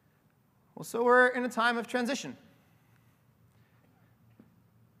Well, so we're in a time of transition.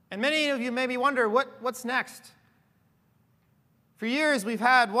 And many of you maybe wonder, what's next? For years, we've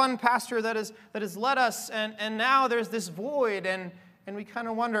had one pastor that has led us, and now there's this void, and we kind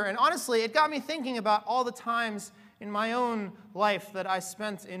of wonder. And honestly, it got me thinking about all the times in my own life that I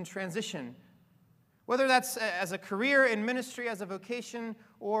spent in transition. Whether that's as a career in ministry, as a vocation,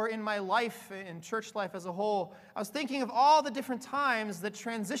 or in my life, in church life as a whole, I was thinking of all the different times that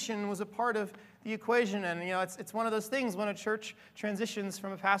transition was a part of the equation. And, it's one of those things when a church transitions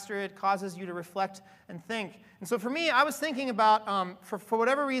from a pastor, it causes you to reflect and think. And so for me, I was thinking about, for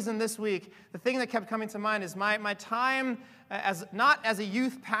whatever reason this week, the thing that kept coming to mind is my time not as a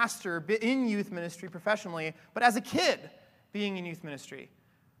youth pastor in youth ministry professionally, but as a kid being in youth ministry.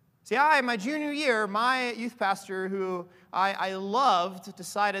 See, my junior year, my youth pastor, who I loved,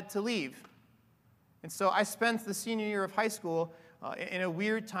 decided to leave. And so I spent the senior year of high school in a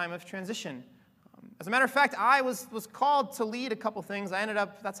weird time of transition. As a matter of fact, I was called to lead a couple things.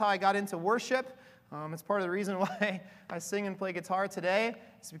 That's how I got into worship. It's part of the reason why I sing and play guitar today.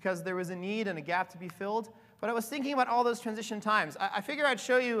 It's because there was a need and a gap to be filled. But I was thinking about all those transition times. I figured I'd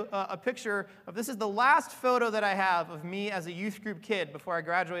show you a picture of, this is the last photo that I have of me as a youth group kid before I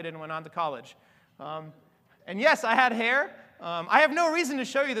graduated and went on to college. And yes, I had hair. I have no reason to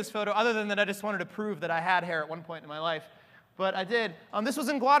show you this photo other than that I just wanted to prove that I had hair at one point in my life. But I did. This was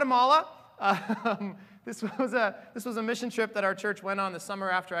in Guatemala. This was a mission trip that our church went on the summer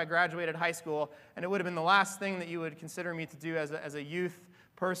after I graduated high school, and it would have been the last thing that you would consider me to do as a youth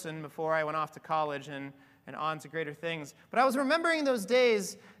person before I went off to college and on to greater things. But I was remembering those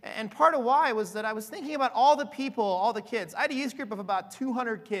days, and part of why was that I was thinking about all the people, all the kids. I had a youth group of about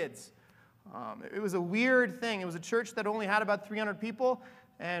 200 kids. It was a weird thing. It was a church that only had about 300 people,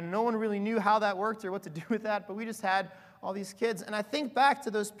 and no one really knew how that worked or what to do with that, but we just had all these kids. And I think back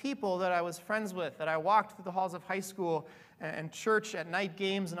to those people that I was friends with, that I walked through the halls of high school and church at night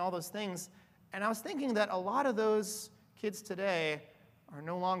games and all those things, and I was thinking that a lot of those kids today are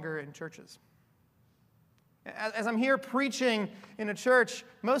no longer in churches. As I'm here preaching in a church,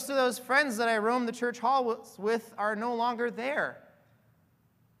 most of those friends that I roamed the church hall with are no longer there.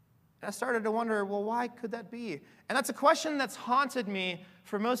 And I started to wonder, well, why could that be? And that's a question that's haunted me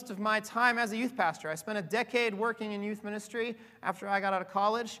for most of my time as a youth pastor. I spent a decade working in youth ministry after I got out of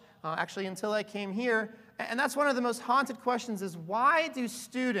college, actually until I came here. And that's one of the most haunted questions is, why do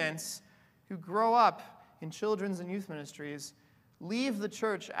students who grow up in children's and youth ministries leave the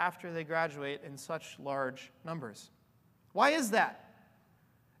church after they graduate in such large numbers? Why is that?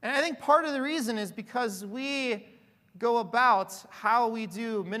 And I think part of the reason is because we go about how we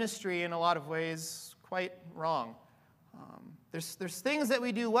do ministry in a lot of ways quite wrong. There's things that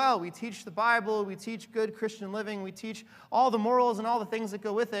we do well. We teach the Bible, we teach good Christian living, we teach all the morals and all the things that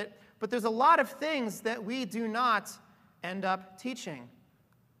go with it, but there's a lot of things that we do not end up teaching.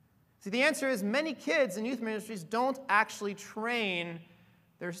 See, the answer is many kids in youth ministries don't actually train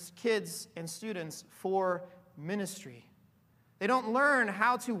their kids and students for ministry. They don't learn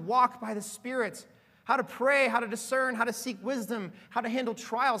how to walk by the Spirit, how to pray, how to discern, how to seek wisdom, how to handle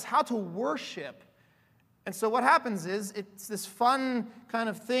trials, how to worship. And so what happens is it's this fun kind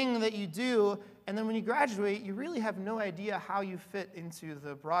of thing that you do, and then when you graduate, you really have no idea how you fit into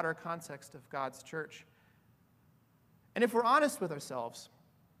the broader context of God's church. And if we're honest with ourselves,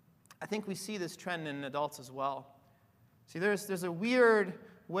 I think we see this trend in adults as well. See, there's a weird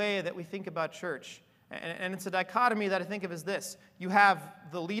way that we think about church, and it's a dichotomy that I think of as this. You have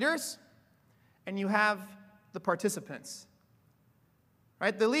the leaders, and you have the participants.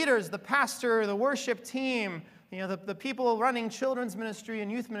 Right? The leaders, the pastor, the worship team, the people running children's ministry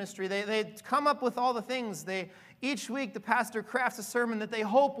and youth ministry, they come up with all the things. Each week, the pastor crafts a sermon that they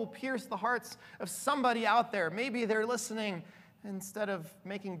hope will pierce the hearts of somebody out there. Maybe they're listening instead of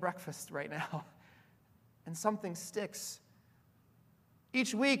making breakfast right now, and something sticks.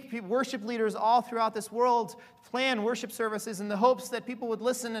 Each week, worship leaders all throughout this world plan worship services in the hopes that people would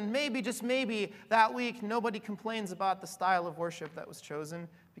listen, and maybe, just maybe, that week, nobody complains about the style of worship that was chosen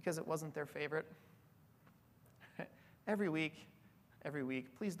because it wasn't their favorite. Every week,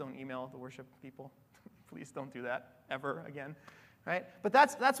 please don't email the worship people. Please don't do that ever again. Right? But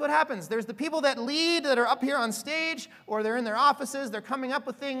that's what happens. There's the people that lead, that are up here on stage, or they're in their offices, they're coming up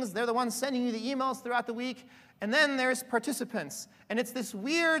with things, they're the ones sending you the emails throughout the week, and then there's participants. And it's this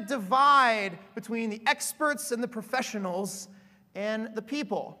weird divide between the experts and the professionals and the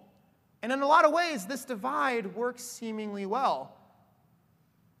people. And in a lot of ways, this divide works seemingly well.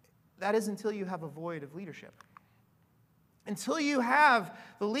 That is until you have a void of leadership. Until you have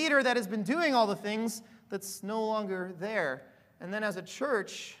the leader that has been doing all the things that's no longer there. And then as a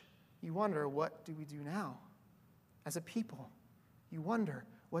church, you wonder, what do we do now? As a people, you wonder,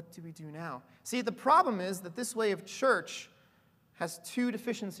 what do we do now? See, the problem is that this way of church has two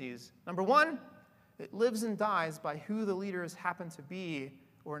deficiencies. Number one, it lives and dies by who the leaders happen to be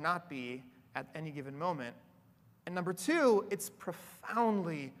or not be at any given moment. And number two, it's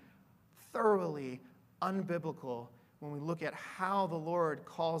profoundly, thoroughly unbiblical when we look at how the Lord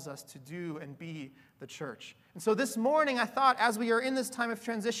calls us to do and be the church. And so this morning, I thought, as we are in this time of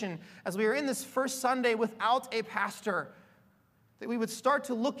transition, as we are in this first Sunday without a pastor, that we would start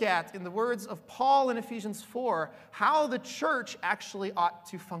to look at, in the words of Paul in Ephesians 4, how the church actually ought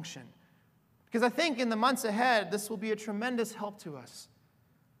to function. Because I think in the months ahead, this will be a tremendous help to us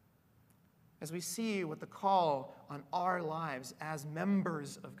as we see what the call on our lives as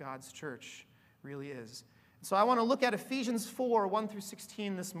members of God's church really is. So I want to look at Ephesians 4, 1 through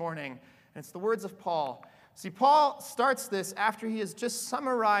 16 this morning, and it's the words of Paul. See, Paul starts this after he has just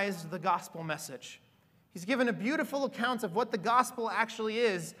summarized the gospel message. He's given a beautiful account of what the gospel actually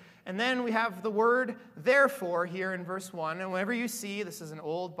is, and then we have the word therefore here in verse 1, and whenever you see, this is an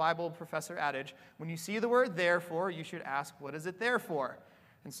old Bible professor adage, when you see the word therefore, you should ask, what is it there for?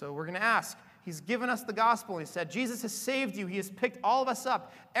 And so we're going to ask. He's given us the gospel. He said, Jesus has saved you. He has picked all of us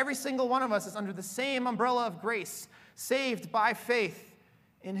up. Every single one of us is under the same umbrella of grace, saved by faith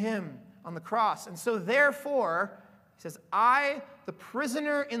in him on the cross. And so therefore, he says, I, the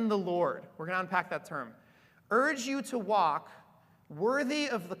prisoner in the Lord, we're going to unpack that term, urge you to walk worthy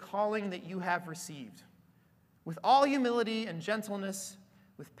of the calling that you have received, with all humility and gentleness,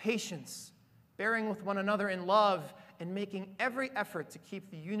 with patience, bearing with one another in love, and making every effort to keep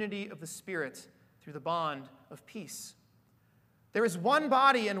the unity of the Spirit through the bond of peace. There is one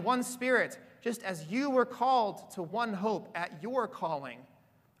body and one Spirit, just as you were called to one hope at your calling.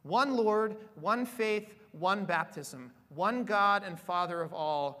 One Lord, one faith, one baptism, one God and Father of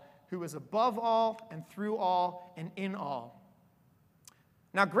all, who is above all and through all and in all.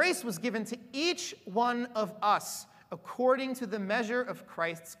 Now grace was given to each one of us according to the measure of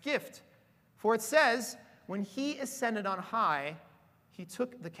Christ's gift. For it says, when he ascended on high, he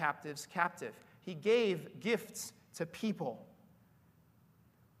took the captives captive. He gave gifts to people.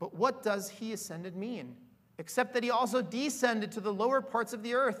 But what does he ascended mean? Except that he also descended to the lower parts of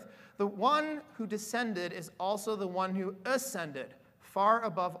the earth. The one who descended is also the one who ascended far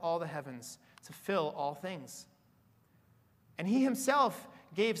above all the heavens to fill all things. And he himself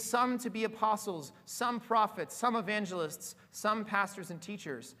gave some to be apostles, some prophets, some evangelists, some pastors and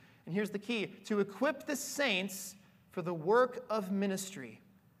teachers. And here's the key, to equip the saints for the work of ministry,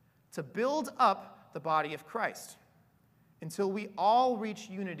 to build up the body of Christ, until we all reach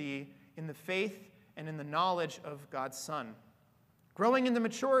unity in the faith and in the knowledge of God's Son, growing into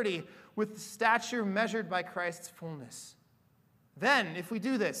maturity with the stature measured by Christ's fullness. Then, if we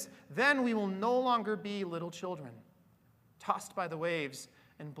do this, then we will no longer be little children, tossed by the waves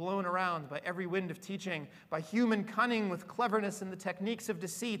and blown around by every wind of teaching, by human cunning with cleverness and the techniques of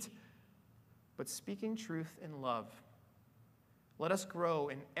deceit, but speaking truth in love. Let us grow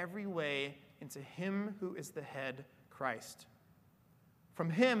in every way into him who is the head, Christ. From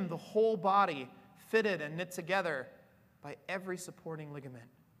him, the whole body, fitted and knit together by every supporting ligament,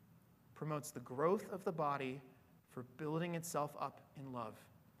 promotes the growth of the body for building itself up in love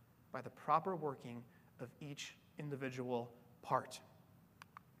by the proper working of each individual part.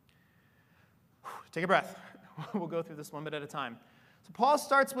 Take a breath. We'll go through this one bit at a time. So Paul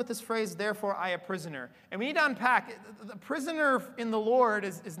starts with this phrase, therefore I a prisoner. And we need to unpack, the prisoner in the Lord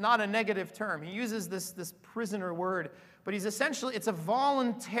is not a negative term. He uses this prisoner word, but he's essentially, it's a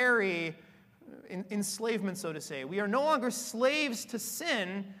voluntary enslavement, so to say. We are no longer slaves to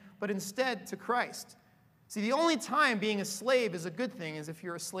sin, but instead to Christ. See, the only time being a slave is a good thing is if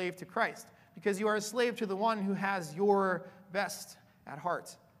you're a slave to Christ, because you are a slave to the one who has your best at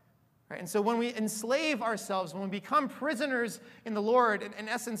heart. Right? And so when we enslave ourselves, when we become prisoners in the Lord, in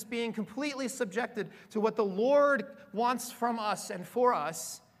essence being completely subjected to what the Lord wants from us and for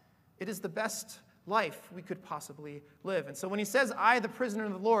us, it is the best life we could possibly live. And so when he says, I, the prisoner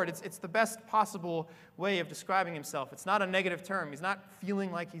of the Lord, it's the best possible way of describing himself. It's not a negative term. He's not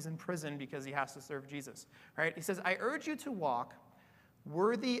feeling like he's in prison because he has to serve Jesus. Right? He says, I urge you to walk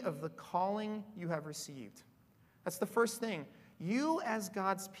worthy of the calling you have received. That's the first thing. You as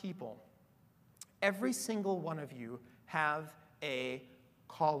God's people, every single one of you have a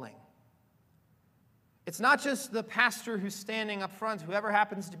calling. It's not just the pastor who's standing up front, whoever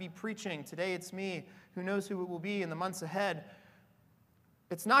happens to be preaching. Today it's me. Who knows who it will be in the months ahead.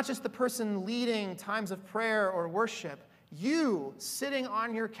 It's not just the person leading times of prayer or worship. You, sitting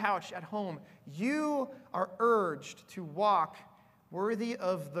on your couch at home, you are urged to walk worthy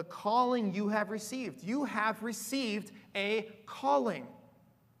of the calling you have received. You have received a calling.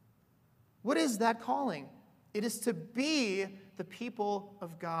 What is that calling? It is to be the people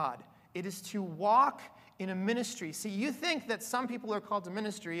of God. It is to walk in a ministry. See, you think that some people are called to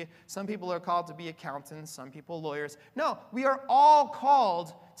ministry, some people are called to be accountants, some people lawyers. No, we are all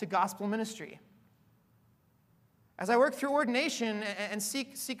called to gospel ministry. As I work through ordination and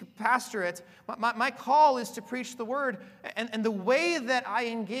seek pastorate, my call is to preach the word. And the way that I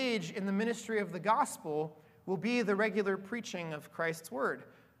engage in the ministry of the gospel will be the regular preaching of Christ's word.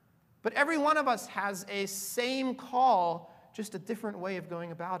 But every one of us has a same call, just a different way of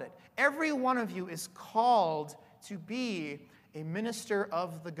going about it. Every one of you is called to be a minister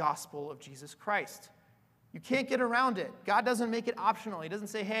of the gospel of Jesus Christ. You can't get around it. God doesn't make it optional. He doesn't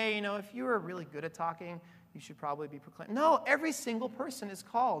say, hey, if you are really good at talking, you should probably be proclaimed. No, every single person is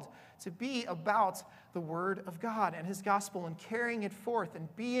called to be about the word of God and his gospel and carrying it forth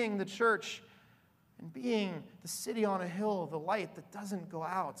and being the church and being the city on a hill, the light that doesn't go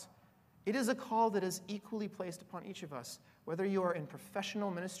out. It is a call that is equally placed upon each of us, whether you are in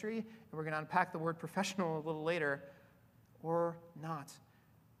professional ministry, and we're going to unpack the word professional a little later, or not.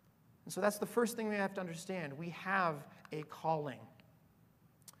 And so that's the first thing we have to understand. We have a calling.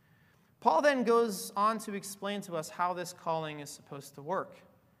 Paul then goes on to explain to us how this calling is supposed to work.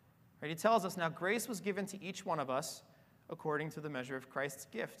 Right? He tells us, now grace was given to each one of us according to the measure of Christ's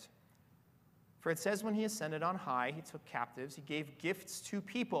gift. For it says when he ascended on high, he took captives, he gave gifts to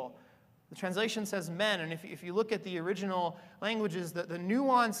people. The translation says men, and if you look at the original languages, the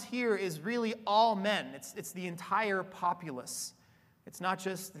nuance here is really all men. It's the entire populace. It's not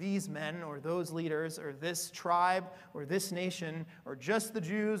just these men or those leaders or this tribe or this nation or just the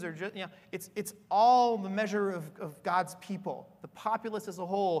Jews or just, it's all the measure of God's people. The populace as a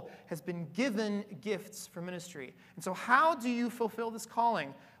whole has been given gifts for ministry. And so how do you fulfill this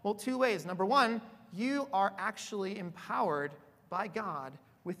calling? Well, two ways. Number one, you are actually empowered by God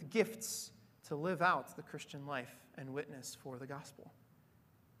with gifts to live out the Christian life and witness for the gospel.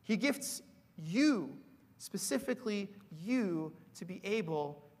 He gifts you, specifically you, to be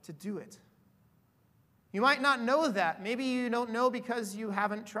able to do it. You might not know that. Maybe you don't know because you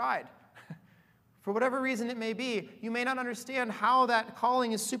haven't tried. For whatever reason it may be, you may not understand how that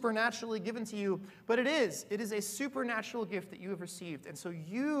calling is supernaturally given to you, but it is. It is a supernatural gift that you have received. And so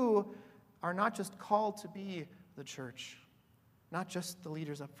you are not just called to be the church, not just the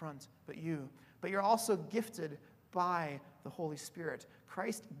leaders up front, but you. But you're also gifted by the Holy Spirit.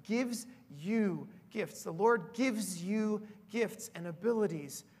 Christ gives you gifts. The Lord gives you gifts and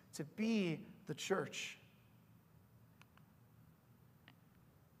abilities to be the church.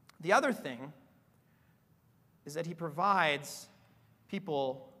 The other thing is that he provides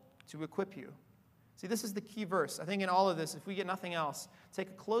people to equip you. See, this is the key verse. I think in all of this, if we get nothing else, take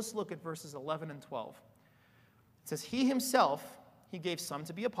a close look at verses 11 and 12. It says, he himself, he gave some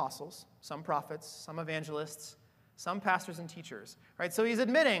to be apostles, some prophets, some evangelists, some pastors and teachers, right? So he's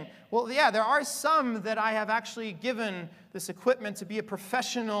admitting, well, yeah, there are some that I have actually given this equipment to be a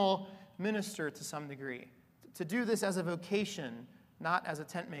professional minister to some degree, to do this as a vocation, not as a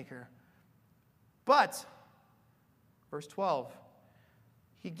tent maker. But, verse 12,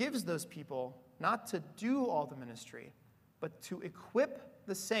 he gives those people not to do all the ministry, but to equip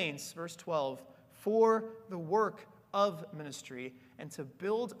the saints, verse 12, for the work of ministry and to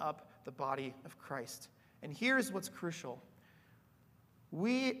build up the body of Christ. And here's what's crucial.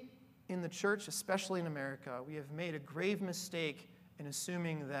 We in the church, especially in America, we have made a grave mistake in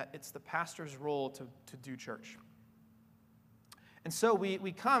assuming that it's the pastor's role to do church. And so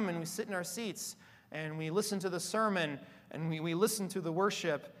we come and we sit in our seats and we listen to the sermon and we listen to the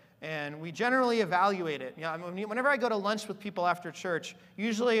worship and we generally evaluate it. Whenever I go to lunch with people after church,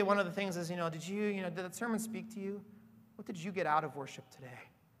 usually one of the things is, did that sermon speak to you? What did you get out of worship today?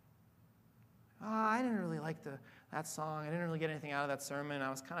 I didn't really like that song. I didn't really get anything out of that sermon.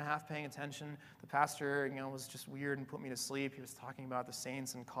 I was kind of half paying attention. The pastor, was just weird and put me to sleep. He was talking about the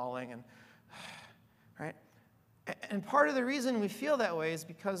saints and calling, and right? And part of the reason we feel that way is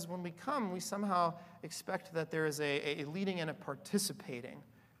because when we come, we somehow expect that there is a leading and a participating,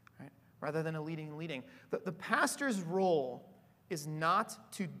 right? Rather than a leading and leading. The pastor's role is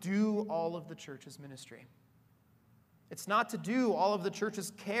not to do all of the church's ministry. It's not to do all of the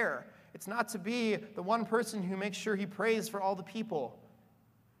church's care. It's not to be the one person who makes sure he prays for all the people.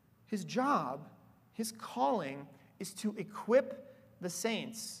 His job, his calling, is to equip the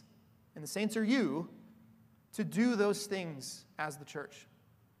saints, and the saints are you, to do those things as the church.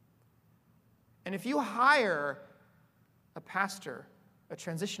 And if you hire a pastor, a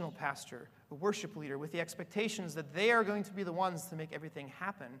transitional pastor, a worship leader with the expectations that they are going to be the ones to make everything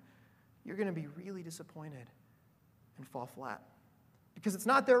happen, you're going to be really disappointed and fall flat. Because it's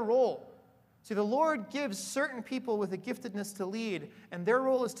not their role. See, the Lord gives certain people with a giftedness to lead, and their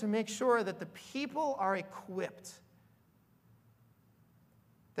role is to make sure that the people are equipped.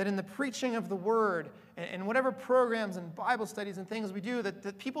 That in the preaching of the word and whatever programs and Bible studies and things we do,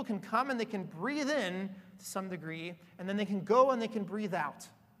 that people can come and they can breathe in to some degree, and then they can go and they can breathe out.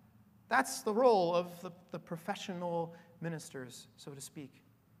 That's the role of the professional ministers, so to speak.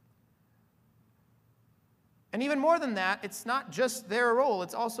 And even more than that, it's not just their role,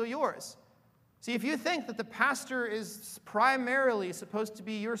 it's also yours. See, if you think that the pastor is primarily supposed to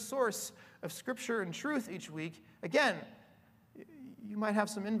be your source of scripture and truth each week, again, you might have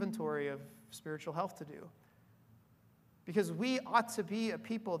some inventory of spiritual health to do. Because we ought to be a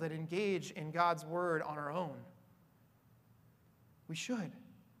people that engage in God's word on our own. We should.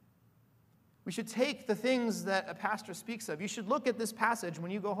 We should take the things that a pastor speaks of. You should look at this passage when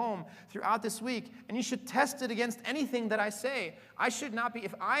you go home throughout this week, and you should test it against anything that I say. I should not be,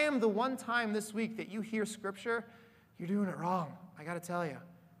 if I am the one time this week that you hear scripture, you're doing it wrong. I got to tell you.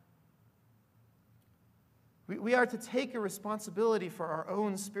 We are to take a responsibility for our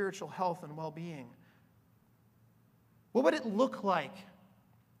own spiritual health and well-being. What would it look like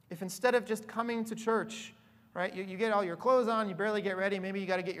if instead of just coming to church, right, you get all your clothes on, you barely get ready, maybe you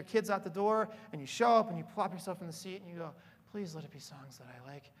got to get your kids out the door, and you show up and you plop yourself in the seat and you go, please let it be songs that I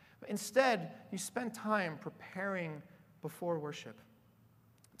like. But instead, you spend time preparing before worship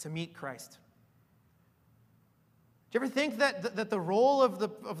to meet Christ. Do you ever think that the role of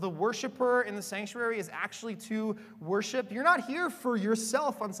the worshiper in the sanctuary is actually to worship? You're not here for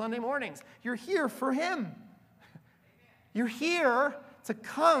yourself on Sunday mornings. You're here for Him. You're here to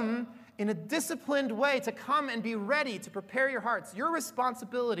come in a disciplined way, to come and be ready to prepare your hearts. Your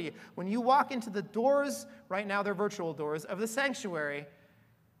responsibility when you walk into the doors, right now they're virtual doors, of the sanctuary,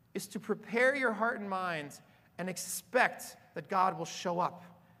 is to prepare your heart and mind and expect that God will show up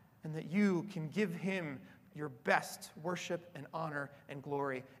and that you can give Him your best worship and honor and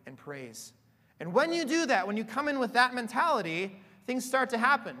glory and praise. And when you do that, when you come in with that mentality, things start to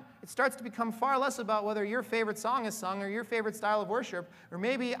happen. It starts to become far less about whether your favorite song is sung or your favorite style of worship, or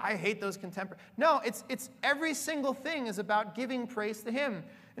maybe I hate those contemporary. No, it's every single thing is about giving praise to Him.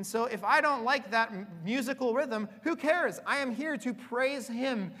 And so if I don't like that musical rhythm, who cares? I am here to praise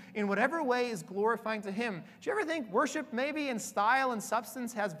Him in whatever way is glorifying to Him. Do you ever think worship maybe in style and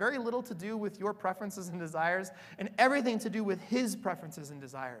substance has very little to do with your preferences and desires and everything to do with His preferences and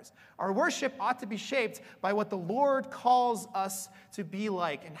desires? Our worship ought to be shaped by what the Lord calls us to be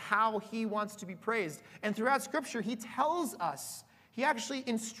like and how He wants to be praised. And throughout Scripture, He tells us, He actually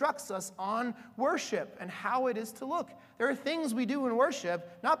instructs us on worship and how it is to look. There are things we do in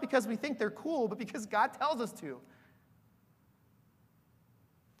worship, not because we think they're cool, but because God tells us to.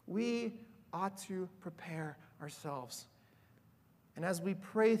 We ought to prepare ourselves. And as we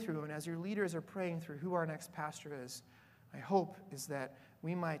pray through, and as your leaders are praying through who our next pastor is, my hope is that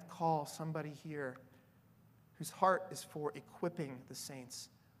we might call somebody here whose heart is for equipping the saints,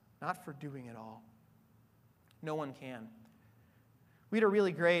 not for doing it all. No one can. We had a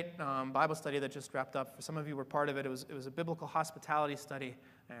really great Bible study that just wrapped up. For some of you were part of it. It was a biblical hospitality study.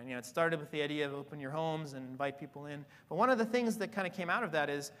 And it started with the idea of open your homes and invite people in. But one of the things that kind of came out of that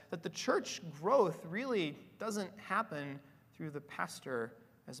is that the church growth really doesn't happen through the pastor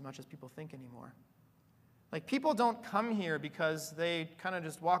as much as people think anymore. Like, people don't come here because they kind of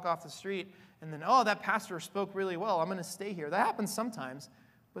just walk off the street and then, oh, that pastor spoke really well, I'm going to stay here. That happens sometimes.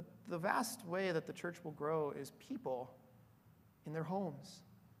 But the vast way that the church will grow is people in their homes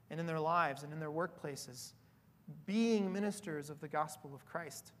and in their lives and in their workplaces, being ministers of the gospel of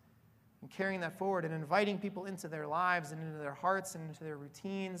Christ and carrying that forward and inviting people into their lives and into their hearts and into their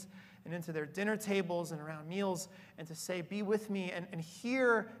routines and into their dinner tables and around meals, and to say, be with me, and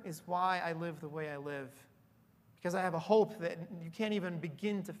here is why I live the way I live. Because I have a hope that you can't even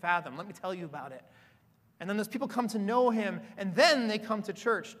begin to fathom. Let me tell you about it. And then those people come to know Him, and then they come to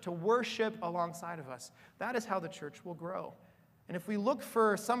church to worship alongside of us. That is how the church will grow. And if we look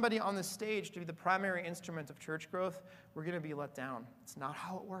for somebody on the stage to be the primary instrument of church growth, we're going to be let down. It's not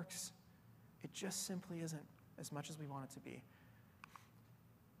how it works. It just simply isn't as much as we want it to be.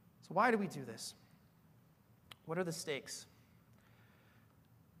 So why do we do this? What are the stakes?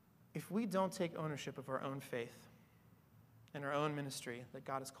 If we don't take ownership of our own faith and our own ministry that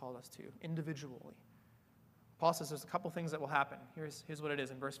God has called us to individually, Paul says there's a couple things that will happen. Here's what it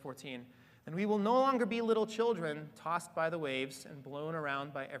is in verse 14. And we will no longer be little children tossed by the waves and blown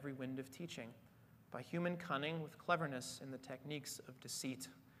around by every wind of teaching, by human cunning with cleverness in the techniques of deceit.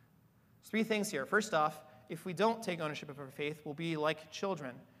 Three things here. First off, if we don't take ownership of our faith, we'll be like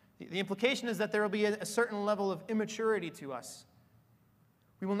children. The implication is that there will be a certain level of immaturity to us.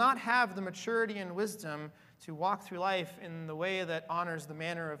 We will not have the maturity and wisdom to walk through life in the way that honors the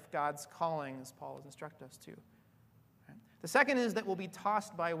manner of God's calling, as Paul has instructed us to. Right? The second is that we'll be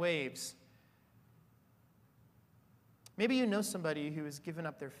tossed by waves. Maybe you know somebody who has given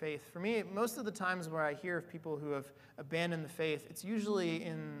up their faith. For me, most of the times where I hear of people who have abandoned the faith, it's usually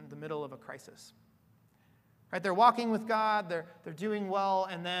in the middle of a crisis. Right? They're walking with God, they're doing well,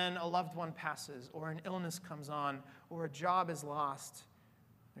 and then a loved one passes, or an illness comes on, or a job is lost.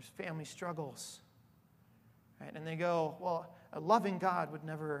 There's family struggles. Right? And they go, well, a loving God would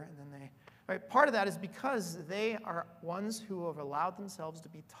never, and then they, right? Part of that is because they are ones who have allowed themselves to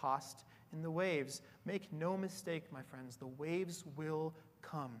be tossed in the waves. Make no mistake, my friends, the waves will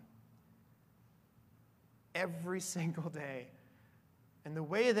come. Every single day. And the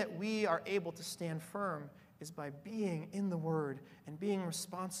way that we are able to stand firm is by being in the Word and being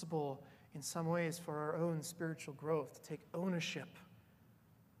responsible in some ways for our own spiritual growth, to take ownership,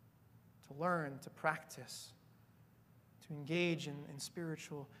 to learn, to practice, to engage in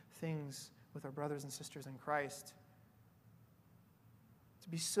spiritual things with our brothers and sisters in Christ, to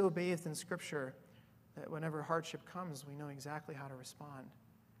be so bathed in Scripture that whenever hardship comes, we know exactly how to respond,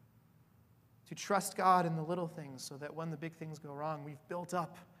 to trust God in the little things so that when the big things go wrong, we've built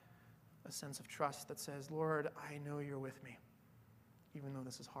up a sense of trust that says, Lord, I know you're with me, even though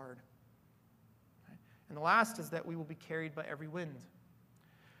this is hard. Right? And the last is that we will be carried by every wind.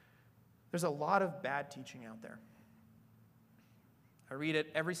 There's a lot of bad teaching out there. I read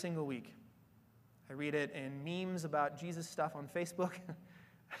it every single week. I read it in memes about Jesus stuff on Facebook.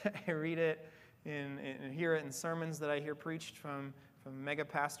 I read it and hear it in sermons that I hear preached from mega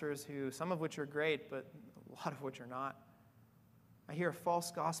pastors who, some of which are great, but a lot of which are not. I hear a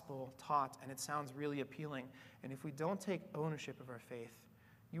false gospel taught, and it sounds really appealing. And if we don't take ownership of our faith,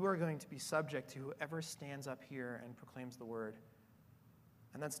 you are going to be subject to whoever stands up here and proclaims the word.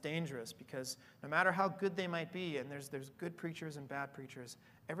 And that's dangerous because no matter how good they might be, and there's good preachers and bad preachers,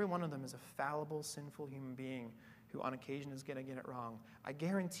 every one of them is a fallible, sinful human being who on occasion is going to get it wrong. I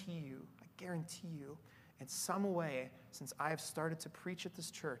guarantee you, in some way, since I have started to preach at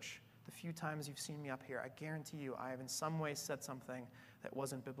this church, the few times you've seen me up here, I guarantee you I have in some way said something that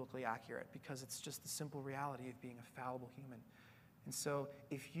wasn't biblically accurate because it's just the simple reality of being a fallible human. And so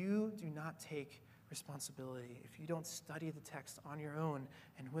if you do not take responsibility, if you don't study the text on your own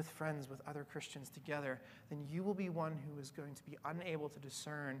and with friends, with other Christians together, then you will be one who is going to be unable to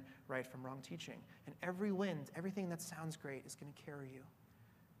discern right from wrong teaching. And every wind, everything that sounds great is going to carry you.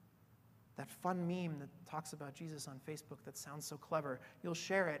 That fun meme that talks about Jesus on Facebook that sounds so clever, you'll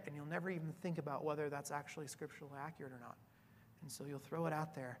share it and you'll never even think about whether that's actually scripturally accurate or not. And so you'll throw it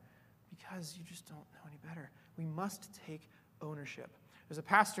out there because you just don't know any better. We must take ownership. There's a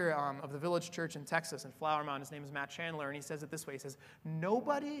pastor of the Village Church in Texas in Flower Mound. His name is Matt Chandler, and he says it this way. He says,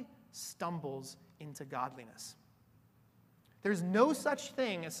 nobody stumbles into godliness. There's no such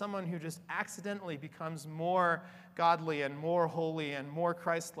thing as someone who just accidentally becomes more godly and more holy and more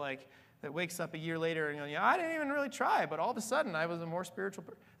Christ-like that wakes up a year later and goes, yeah, I didn't even really try, but all of a sudden I was a more spiritual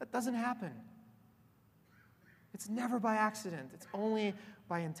person. That doesn't happen. It's never by accident. It's only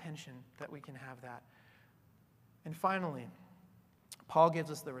by intention that we can have that. And finally, Paul gives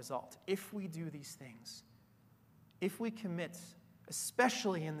us the result. If we do these things, if we commit,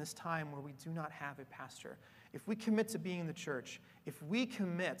 especially in this time where we do not have a pastor, if we commit to being in the church, if we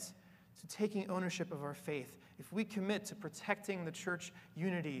commit to taking ownership of our faith, if we commit to protecting the church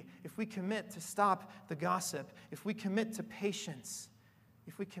unity, if we commit to stop the gossip, if we commit to patience,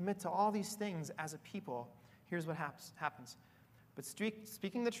 if we commit to all these things as a people, here's what happens. But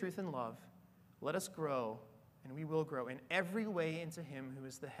speaking the truth in love, let us grow, and we will grow in every way into him who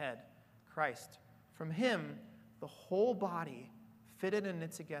is the head, Christ. From him, the whole body, fitted and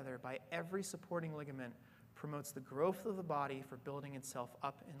knit together by every supporting ligament, promotes the growth of the body for building itself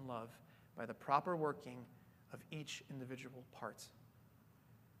up in love by the proper working of each individual part.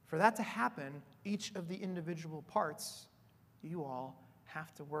 For that to happen, each of the individual parts, you all,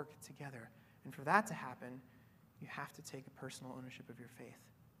 have to work together. And for that to happen, you have to take a personal ownership of your faith.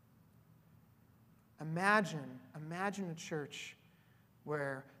 Imagine a church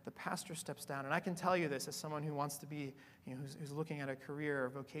where the pastor steps down, and I can tell you this as someone who wants to be, who's looking at a career or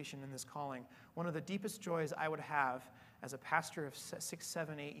vocation in this calling. One of the deepest joys I would have as a pastor of 6,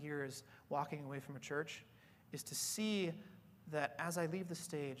 7, 8 years walking away from a church is to see that as I leave the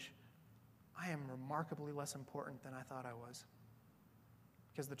stage, I am remarkably less important than I thought I was.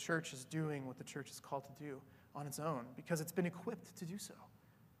 Because the church is doing what the church is called to do on its own, because it's been equipped to do so.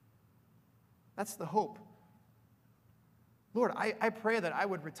 That's the hope. Lord, I pray that I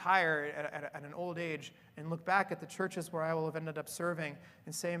would retire at an old age and look back at the churches where I will have ended up serving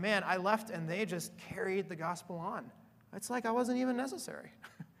and say, man, I left and they just carried the gospel on. It's like I wasn't even necessary.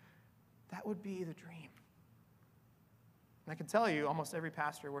 That would be the dream. And I can tell you, almost every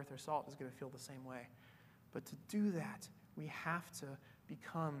pastor worth their salt is going to feel the same way. But to do that, we have to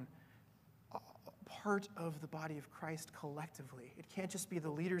become part of the body of Christ collectively. It can't just be the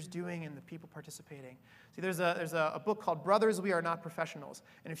leaders doing and the people participating. See, there's a book called Brothers, We Are Not Professionals.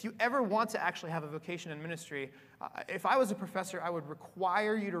 And if you ever want to actually have a vocation in ministry, if I was a professor, I would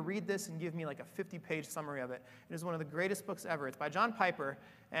require you to read this and give me like a 50-page summary of it. It is one of the greatest books ever. It's by John Piper,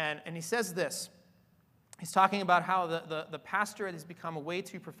 and he says this. He's talking about how the pastorate has become way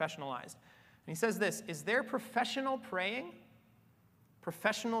too professionalized. And he says this, is there professional praying?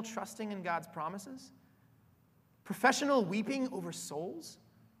 Professional trusting in God's promises? Professional weeping over souls?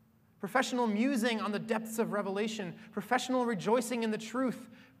 Professional musing on the depths of revelation? Professional rejoicing in the truth?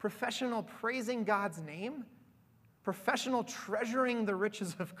 Professional praising God's name? Professional treasuring the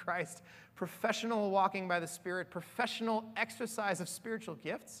riches of Christ? Professional walking by the Spirit? Professional exercise of spiritual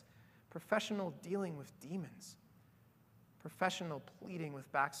gifts? Professional dealing with demons? Professional pleading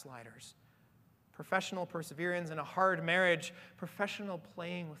with backsliders? Professional perseverance in a hard marriage, professional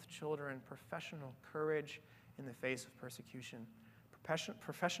playing with children, professional courage in the face of persecution,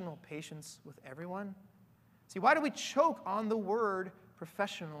 professional patience with everyone. See, why do we choke on the word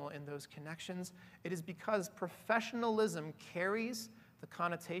professional in those connections? It is because professionalism carries the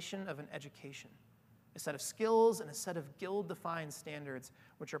connotation of an education, a set of skills and a set of guild-defined standards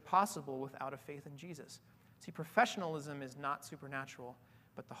which are possible without a faith in Jesus. See, professionalism is not supernatural,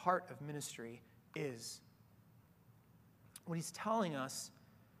 but the heart of ministry is. What he's telling us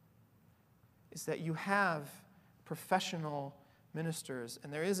is that you have professional ministers,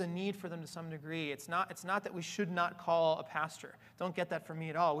 and there is a need for them to some degree. It's not that we should not call a pastor. Don't get that from me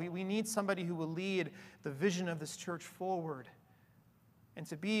at all. We need somebody who will lead the vision of this church forward and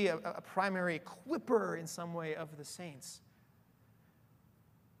to be a primary equipper in some way of the saints.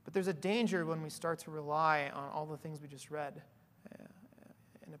 But there's a danger when we start to rely on all the things we just read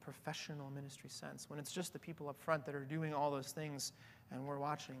in a professional ministry sense, when it's just the people up front that are doing all those things and we're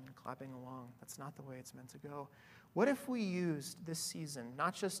watching and clapping along. That's not the way it's meant to go. What if we used this season,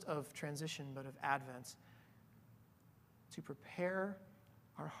 not just of transition, but of Advent, to prepare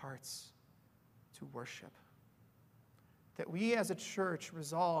our hearts to worship? That we as a church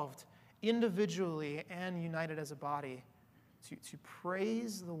resolved, individually and united as a body, to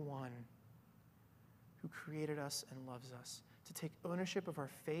praise the one who created us and loves us, to take ownership of our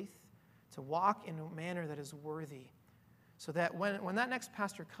faith, to walk in a manner that is worthy, so that when that next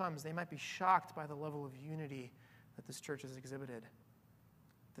pastor comes, they might be shocked by the level of unity that this church has exhibited.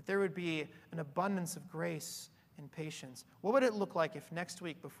 That there would be an abundance of grace and patience. What would it look like if next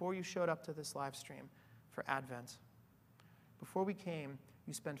week, before you showed up to this live stream for Advent, before we came,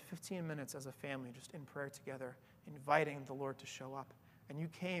 you spent 15 minutes as a family just in prayer together, inviting the Lord to show up, and you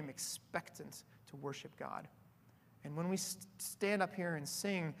came expectant to worship God? And when we stand up here and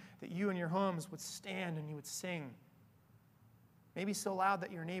sing, that you and your homes would stand and you would sing. Maybe so loud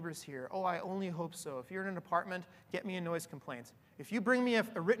that your neighbors hear. Oh, I only hope so. If you're in an apartment, get me a noise complaint. If you bring me a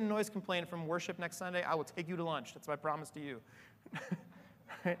written noise complaint from worship next Sunday, I will take you to lunch. That's my promise to you.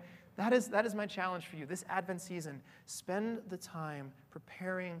 Right? That is my challenge for you. This Advent season, spend the time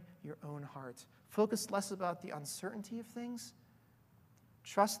preparing your own heart. Focus less about the uncertainty of things.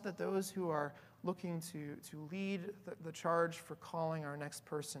 Trust that those who are looking to lead the charge for calling our next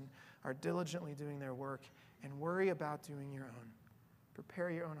person are diligently doing their work, and worry about doing your own. Prepare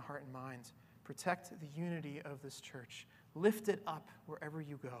your own heart and mind. Protect the unity of this church. Lift it up wherever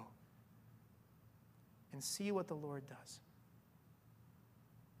you go, and see what the Lord does.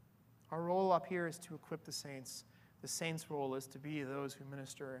 Our role up here is to equip the saints. The saints' role is to be those who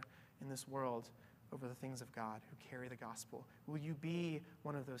minister in this world over the things of God, who carry the gospel. Will you be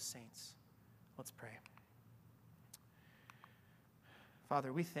one of those saints? Let's pray.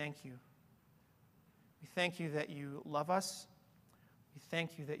 Father, we thank you. We thank you that you love us. We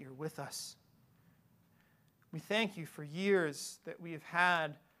thank you that you're with us. We thank you for years that we have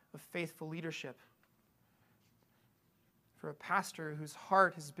had of faithful leadership, for a pastor whose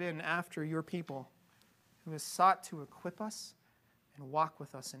heart has been after your people, who has sought to equip us and walk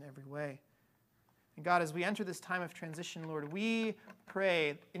with us in every way. And God, as we enter this time of transition, Lord, we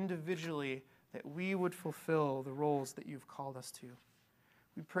pray individually that we would fulfill the roles that you've called us to.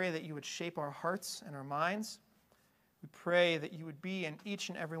 We pray that you would shape our hearts and our minds. We pray that you would be in each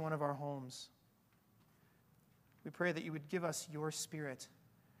and every one of our homes. We pray that you would give us your Spirit,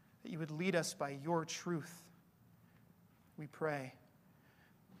 that you would lead us by your truth. We pray.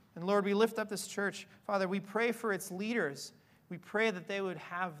 And Lord, we lift up this church. Father, we pray for its leaders. We pray that they would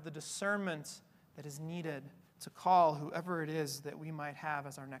have the discernment that is needed to call whoever it is that we might have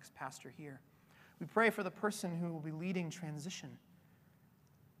as our next pastor here. We pray for the person who will be leading transition.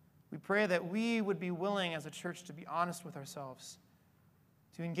 We pray that we would be willing as a church to be honest with ourselves,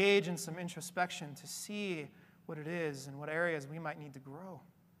 to engage in some introspection, to see what it is and what areas we might need to grow,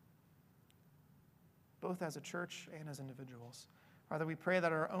 both as a church and as individuals. Father, we pray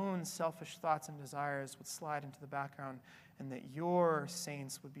that our own selfish thoughts and desires would slide into the background and that your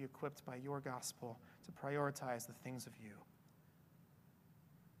saints would be equipped by your gospel to prioritize the things of you.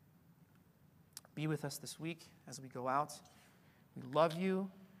 Be with us this week as we go out. We love you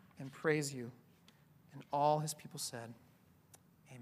and praise you. And all his people said,